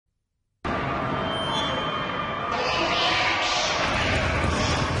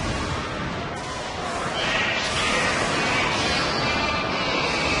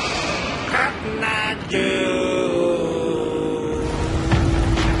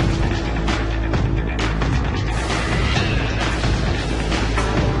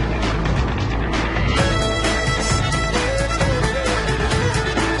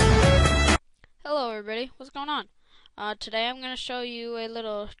Today I'm going to show you a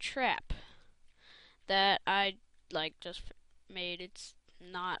little trap that I just made. It's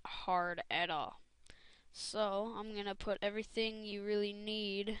not hard at all. So I'm going to put everything you really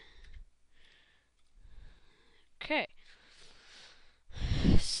need. Okay.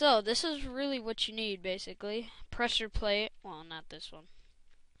 So this is really what you need basically. Pressure plate. Well, not this one.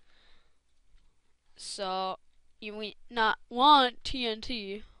 So you not want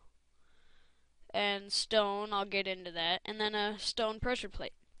TNT and stone. I'll get into that. And then a stone pressure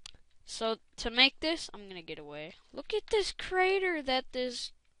plate. So to make this, I'm gonna get away. Look at this crater that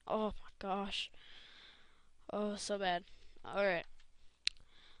this. Oh my gosh. Oh, so bad. Alright.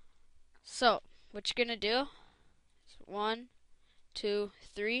 So what you're gonna do is 1, 2,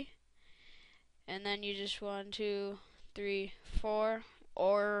 3, and then you just 1, 2, 3, 4,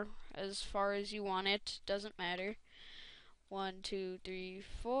 or as far as you want it. Doesn't matter. 1, 2, 3,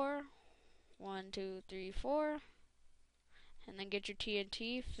 4. 1, 2, 3, 4. And then get your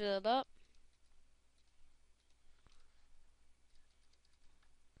TNT filled up.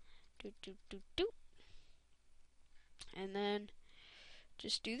 Do, do, do, do. And then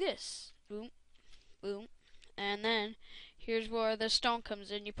just do this. Boom, boom. And then here's where the stone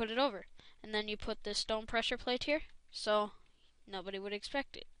comes in. You put it over. And then you put the stone pressure plate here. So nobody would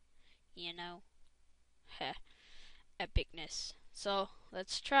expect it. You know. Heh. Epicness. So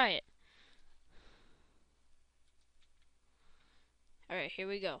let's try it. Alright, here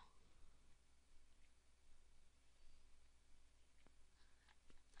we go.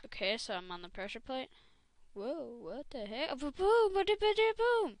 Okay, so I'm on the pressure plate. Whoa, what the heck? Boom,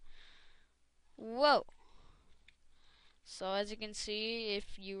 boom. Whoa. So as you can see,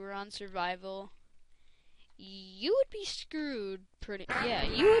 if you were on survival, you would be screwed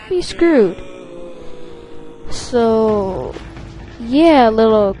you would be screwed. So yeah,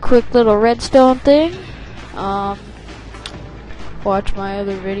 quick little redstone thing. Watch my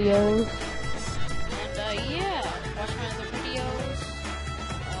other videos. And yeah, watch my other videos.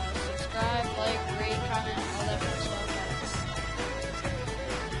 Subscribe, like, rate, comment, all that fun stuff.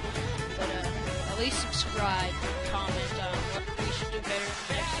 But at least subscribe, comment on what we should do better in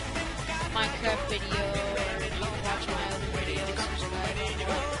the next Minecraft video, or if you watch my other videos, subscribe on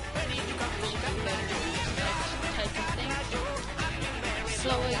what we should do better in the next type of thing. So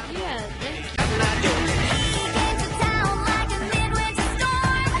yeah.